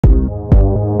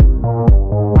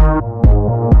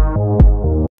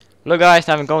Hello guys,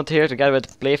 I'm going here together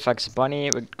with Playfax Bunny.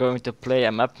 We're going to play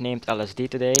a map named LSD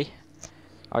today.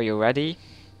 Are you ready?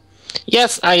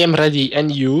 Yes, I am ready. And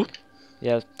you?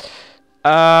 Yes.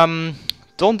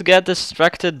 Don't get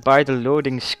distracted by the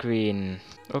loading screen.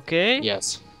 Okay?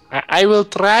 Yes. I will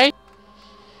try.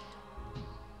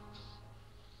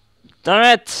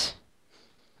 Damn it!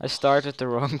 I started the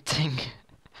wrong thing.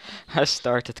 I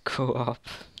started co-op.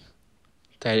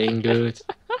 That ain't good.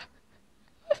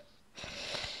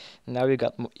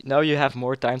 Now you have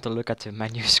more time to look at the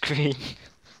menu screen.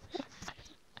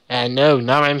 And no,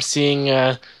 now I'm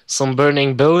seeing some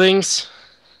burning buildings.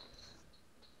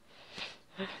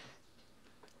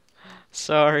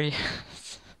 Sorry.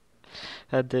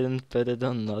 I didn't put it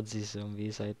on Nazi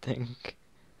zombies, I think.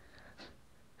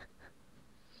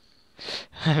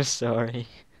 I'm sorry.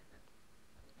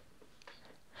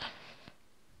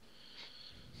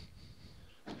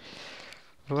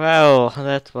 Well,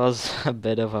 that was a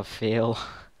bit of a fail.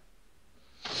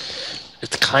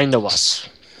 It kinda was.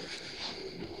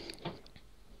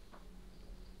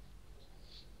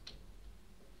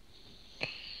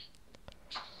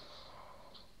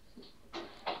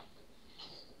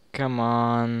 Come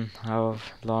on, how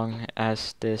long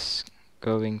is this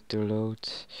going to load?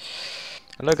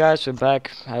 Hello guys, we're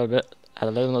back. I had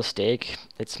a little mistake.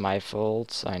 It's my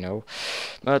fault, I know.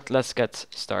 But let's get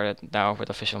started now with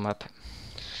official map.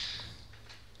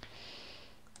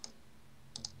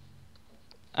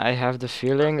 I have the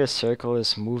feeling the circle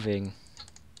is moving.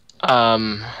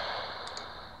 Um.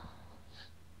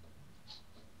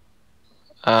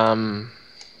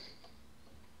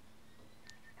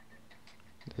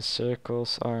 The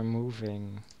circles are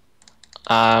moving.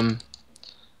 I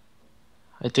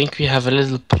think we have a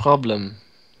little problem.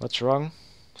 What's wrong?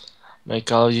 My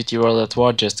Call of Duty World at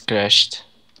War just crashed.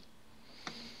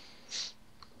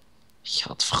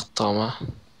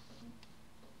 Gadverdamme.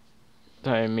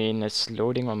 I mean, it's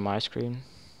loading on my screen.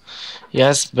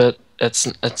 Yes, but it's.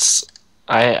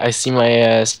 I see my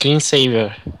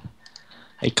screensaver.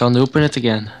 I can't open it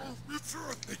again.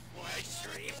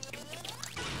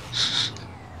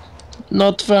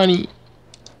 Not funny.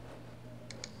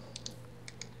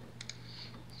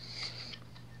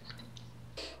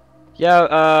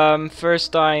 Yeah,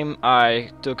 first time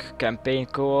I took campaign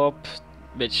co-op,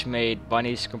 which made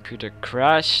Bunny's computer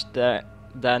crash.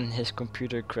 Then his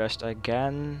computer crashed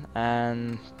again,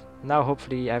 and now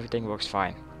hopefully everything works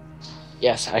fine.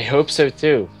 Yes, I hope so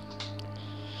too.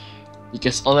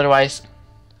 Because otherwise,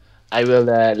 I will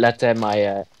let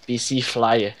my PC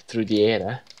fly through the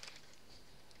air.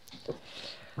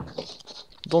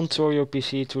 Don't throw your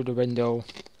PC through the window.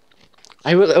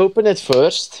 I will open it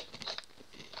first.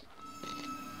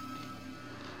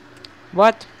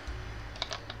 What?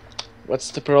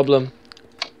 What's the problem?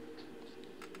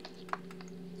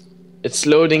 It's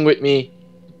loading with me.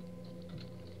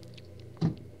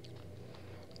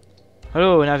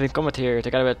 Hello, and I've been Comet here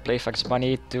together with Playfax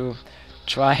Bunny to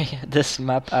try this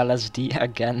map LSD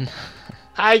again.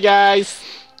 Hi guys!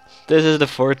 This is the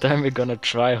fourth time we're gonna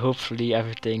try. Hopefully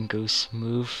everything goes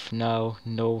smooth now.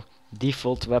 No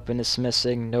default weapon is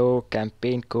missing. No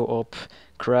campaign co-op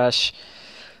crash.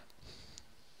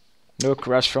 No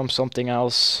crash from something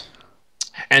else.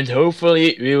 And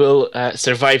hopefully we will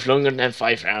survive longer than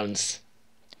 5 rounds.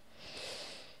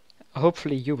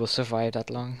 Hopefully you will survive that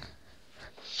long.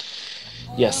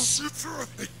 Yes.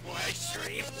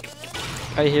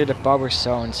 I hear the power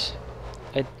sounds.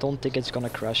 I don't think it's gonna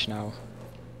crash now.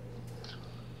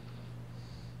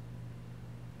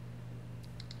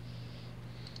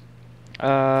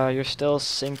 You're still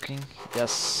sinking?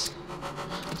 Yes.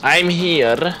 I'm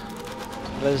here.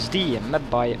 LSD, map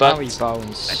by But Ari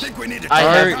Bounce. I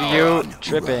Are have you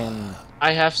tripping?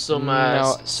 I have some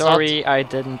No, sorry, I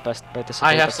didn't participate.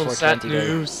 I have some at sad 420 day.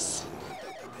 news.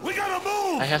 We gotta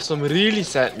move! I have some really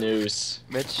sad news.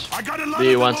 Which? I got a lot Do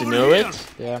you of want to them know over it?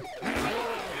 Yeah.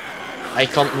 I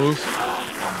can't move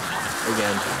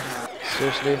again.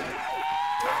 Seriously?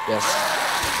 Yes.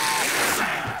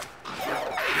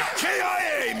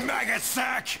 KIA, maggot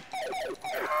sack!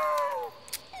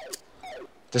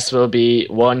 This will be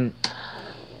one.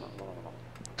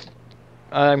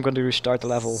 I'm going to restart the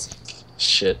level.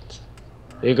 Shit.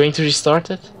 Are you going to restart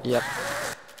it? Yep.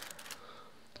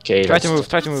 Okay. Try to move,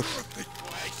 try to move.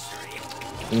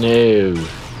 No.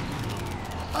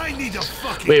 I need a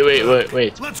fucking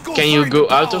Wait. Let's go Can you find go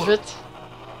the out of power. it?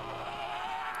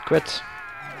 Quit.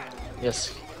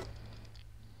 Yes.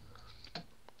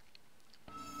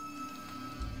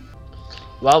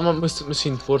 Wel, maar moest het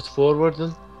misschien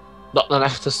voortforwarden? Dat een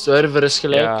echte server is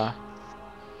gelijk. Ja.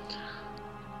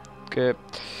 Oké.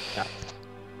 Ja.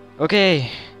 Oké.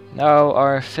 Now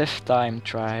our 5th time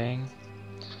trying.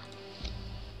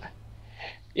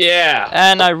 Yeah.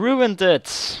 And I ruined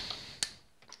it.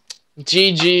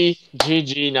 GG,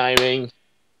 Nyming.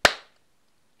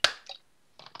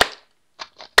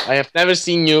 I have never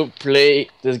seen you play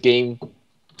this game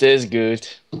this good.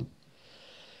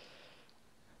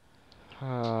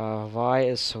 Why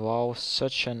is WoW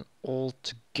such an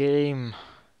old game?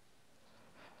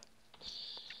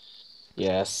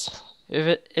 Yes.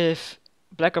 If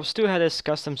Black Ops 2 had its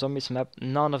custom zombies map,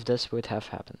 none of this would have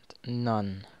happened.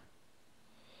 None.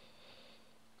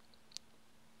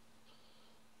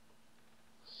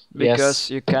 Because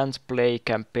Yes. you can't play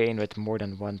campaign with more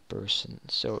than one person,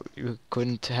 so you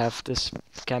couldn't have this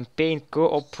campaign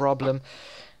co-op problem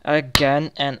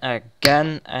again and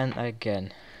again and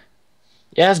again.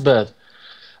 Yes, but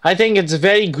I think it's a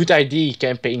very good idea,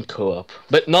 campaign co-op,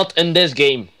 but not in this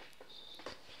game.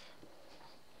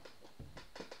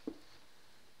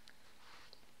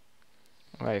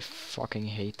 I fucking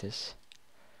hate this.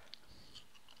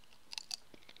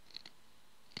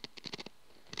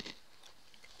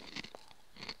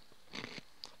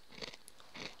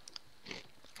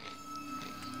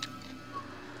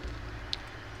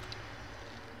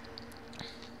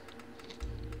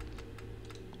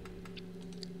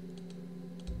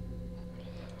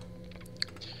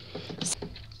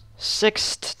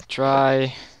 Sixth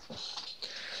try.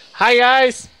 Hi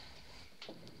guys!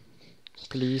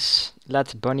 Please,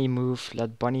 let Bunny move,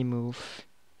 let Bunny move.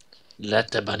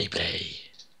 Let the bunny play.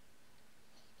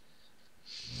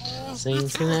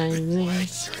 Synchronizing,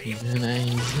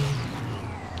 synchronizing.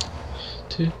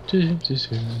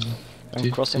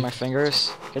 I'm crossing my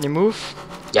fingers. Can you move?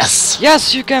 Yes!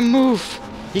 Yes, you can move!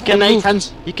 He can And I move! can,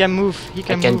 He can move! He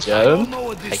can I can move! jump,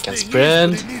 I can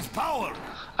sprint,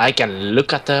 I can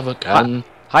look at the gun.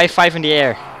 High five in the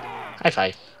air. High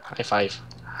five, high five,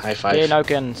 high five. Okay, now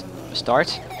can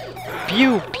start.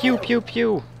 Pew, pew, pew,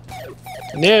 pew.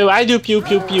 No, I do pew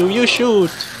pew pew, you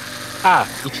shoot! Ah,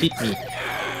 it hit me.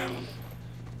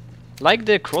 Like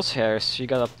the crosshairs, you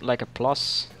got like a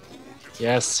plus.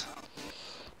 Yes.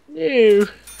 No. You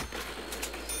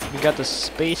got the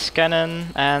space cannon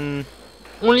and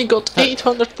Only got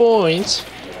 800 points.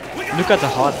 look at the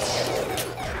HUD.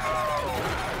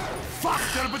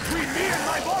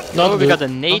 Not Oh, we good. got the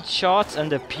nade shot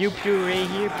and the pew pew ray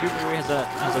here. Pew pew ray has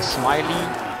a smiley.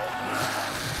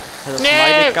 Has a No!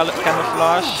 smiley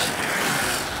camouflage.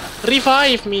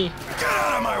 Revive me. Get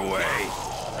out of my way!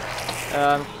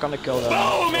 I'm gonna kill them.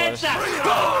 first.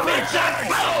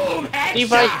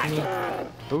 Revive me.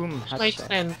 Boom, My headshot.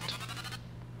 friend.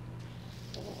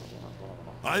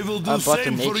 I will do I bought the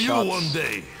same for nade you shots. one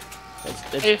day.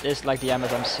 It's like the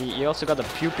MSMC. You also got the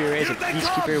pew pew ray, a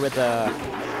peacekeeper with a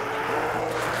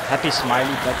happy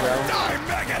smiley background. Die,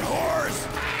 maggot whores!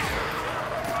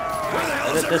 Where the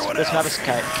hell is This everyone map else? is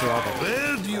chaotic.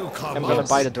 Where do you come I'm gonna up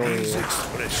buy the with door these here.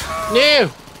 expressions?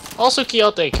 No. Also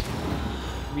chaotic.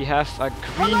 We have a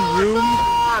green room.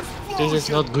 This is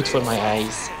not good for my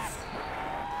eyes.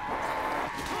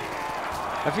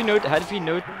 Have you noted?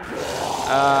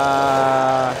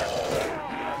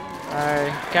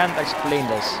 I can't explain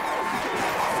this.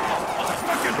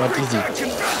 What is it?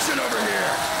 Convention over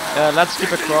here! Let's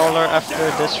keep a crawler after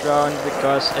this round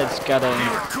because it's getting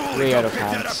Cool, way go out of pick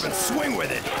that up hand. and swing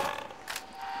with it.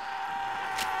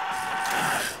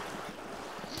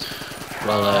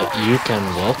 Well, you can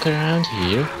walk around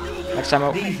here. Next time,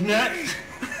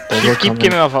 They will come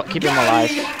keep him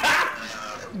alive.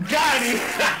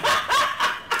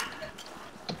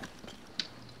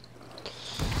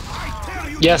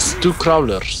 Yes, 2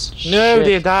 crawlers. No, Shit,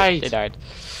 they died. They died.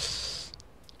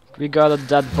 We got a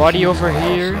dead body over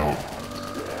here.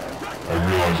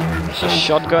 A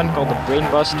shotgun called the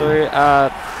Brainbuster.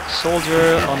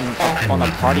 Soldier on a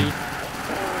party.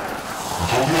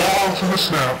 Took long to the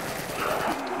snap.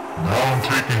 Now I'm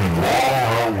taking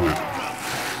raw out with.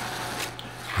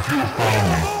 If you have found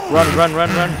me Run. and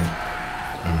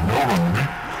ignoring me,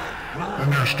 then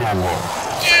you're still alive.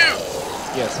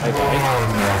 Yes, I died.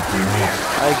 I'm not giving up.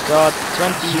 I got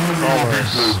 20 You'll be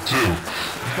dollars. dead too.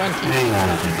 20. You'll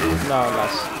all be dead. No,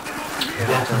 less.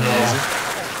 But for now,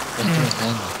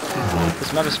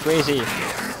 This map is crazy.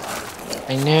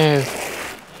 I know.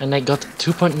 And I got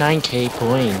 2.9k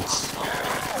points.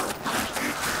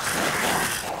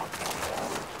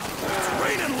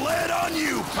 Raining lead on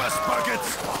you, pus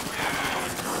buckets!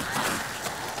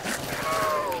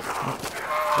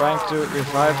 Trying to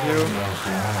revive you.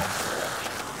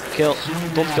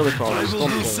 Don't kill the I crawlers. will Don't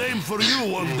do kill them. same for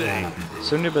you one day.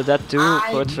 Soon but that too.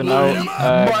 But for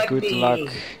now, good luck.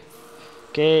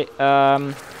 Okay,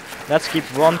 let's keep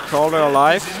one crawler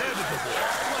alive.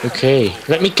 Okay,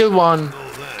 let me kill one.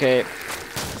 Okay,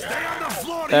 Stay on the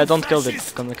floor. you don't kill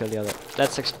fascists. the other.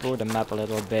 Let's explore the map a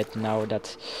little bit now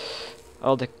that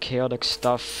all the chaotic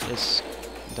stuff is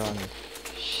done.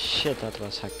 Shit, that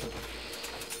was hectic.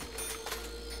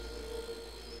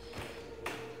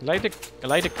 I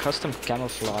like the custom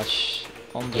camouflage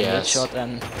on the Yes. headshot,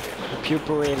 and the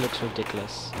pupil looks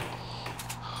ridiculous.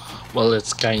 Well,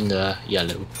 it's kinda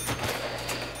yellow.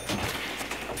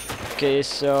 Okay,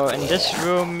 so in this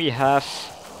room we have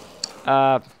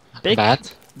big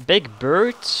Bat? big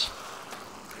birds.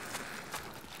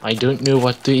 I don't know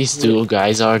what these two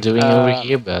guys are doing over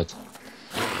here, but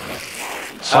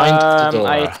find the door.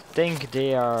 I think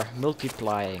they are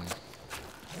multiplying.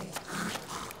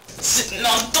 Sitting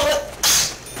on toilet.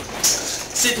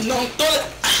 Sitting on toilet.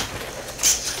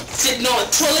 Sitting on a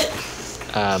toilet.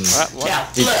 What? Yeah,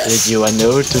 Did you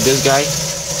know to this guy?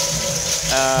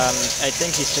 I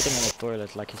think he's sitting on the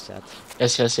toilet, like he said.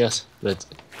 Yes. But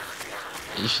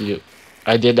if you,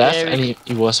 I did that, Yeah, and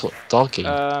he was talking.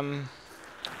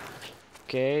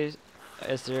 Okay,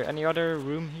 is there any other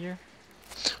room here?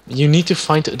 You need to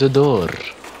find the door.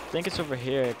 I think it's over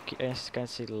here. I can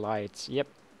see the lights. Yep.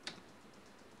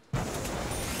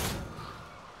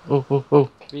 Oh.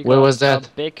 We Where got was that? A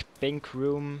big pink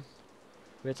room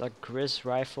with a Grizz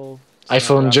rifle. I found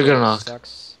Sniper rifle Juggernaut.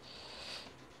 sucks.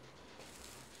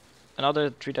 Another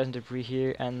 3000 debris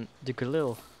here, and the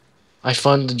Galil. I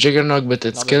found the Juggernaut, but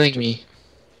it's Another killing me.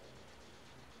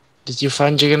 Did you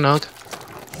find Juggernaut?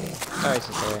 Oh, it's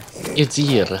there. It's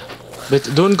here. But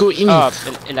don't go in. Oh,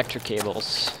 electric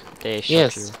cables. They shock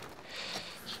Yes.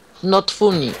 you. Not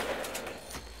funny.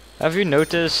 Have you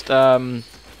noticed?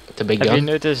 The big Have you gun.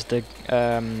 noticed the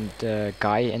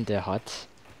guy in the hut?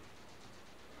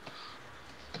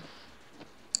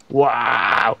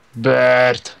 Wow,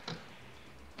 bird.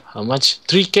 How much?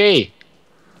 3k.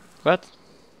 What?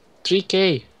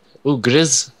 3k. Ooh,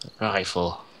 Grizz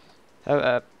rifle.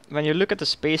 When you look at the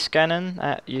space cannon,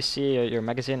 you see your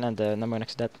magazine and the number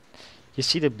next to that. You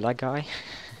see the black guy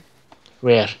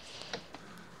Where?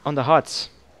 on the hut.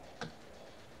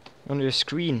 On your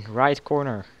screen, right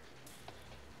corner.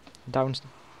 Down.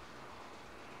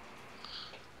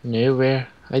 No, where?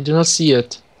 I do not see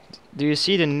it. Do you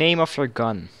see the name of your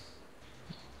gun?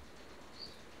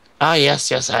 Ah, yes.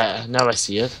 Now I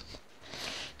see it.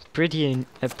 A pretty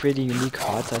unique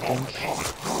hut, I think.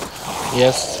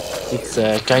 Yes, it's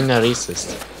kinda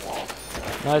racist.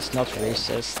 No, it's not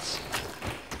racist.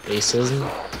 Racism,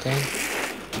 then.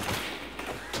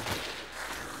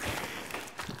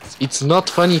 It's not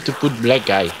funny to put black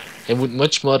guy. I would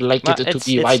much more like it to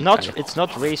be white guy. It's not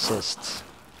racist.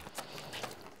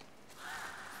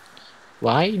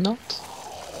 Why not?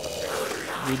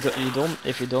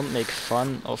 If you don't make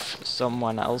fun of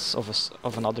someone else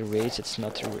of another race, it's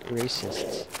not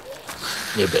racist.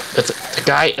 Yeah, but the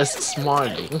guy is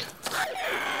smiling.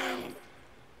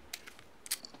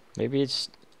 Maybe it's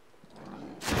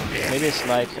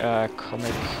like a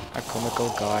comical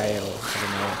guy, or I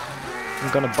don't know.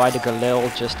 I'm gonna buy the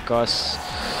Galil just cause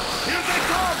Here they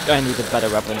come. I need a better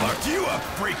weapon. Look you up,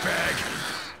 freak bag.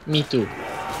 Me too.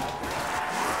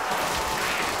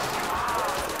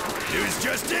 News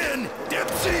just in.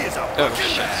 Dempsey is a Oh fucking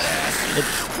shit!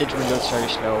 badass. It reloads very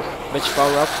slow. Which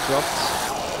power up dropped?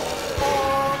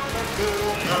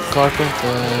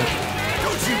 Carpenter.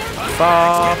 Don't you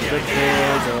Bob fucking the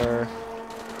Builder.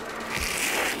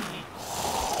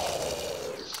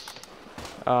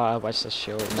 I watched this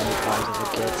show many times as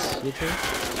a kid. You too?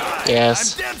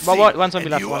 Yes. I'm Dempsey, But what? One zombie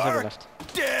and left. you One zombie are left.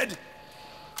 dead.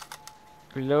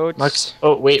 Reload. Max.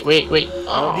 Oh, wait.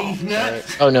 Oh, These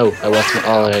nuts. oh no, I was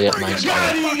already at my Got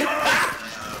spot. him.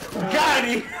 Got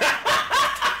him.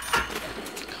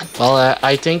 Well,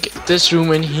 I think this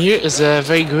room in here is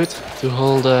very good to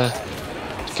hold, to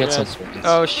get some Yes. points.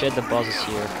 Oh shit, the boss is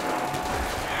here.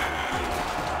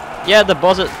 Yeah, the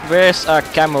boss wears a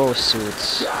camo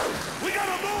suit. We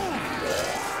gotta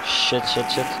move. Shit.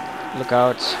 Look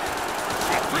out.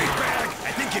 Freak bag.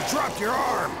 I think you dropped your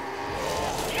arm.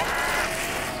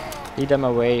 Lead them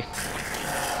away.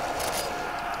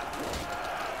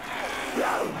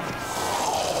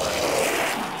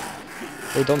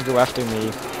 They don't go after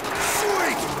me.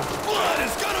 Sweet. Blood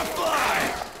is gonna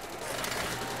fly.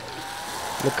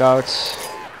 Look out.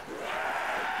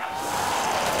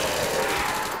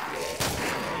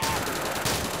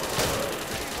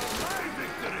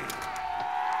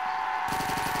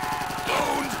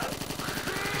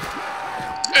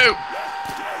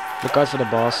 Look out for the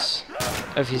boss.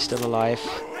 If he's still alive.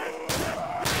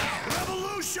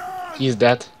 Revolution. He's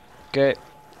dead. Okay.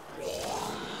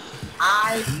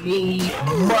 I need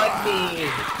money.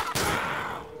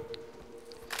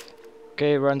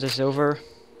 Okay, round is over.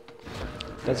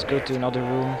 Let's go to another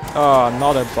room. Oh,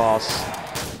 another boss.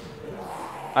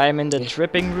 I am in the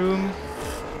tripping room.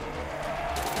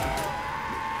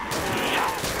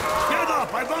 Get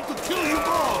up! I want to kill you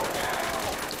all!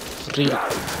 Really?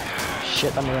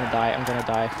 Shit, I'm gonna die. I'm gonna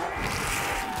die.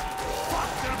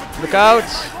 Look out!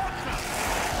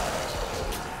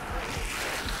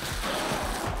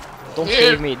 Don't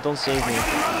save me. Don't save me.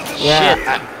 Yeah, Shit.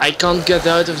 I can't get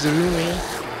out of the room here.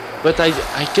 But I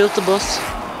killed the boss.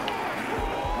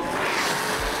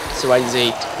 So I say,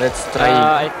 let's try.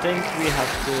 I think we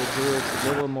have to do it a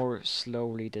little more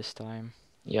slowly this time.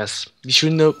 Yes, we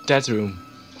should know that room.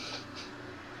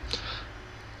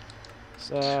 It's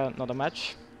not a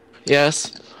match.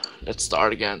 Yes, let's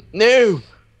start again. No!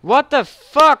 What the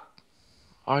fuck?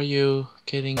 Are you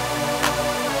kidding?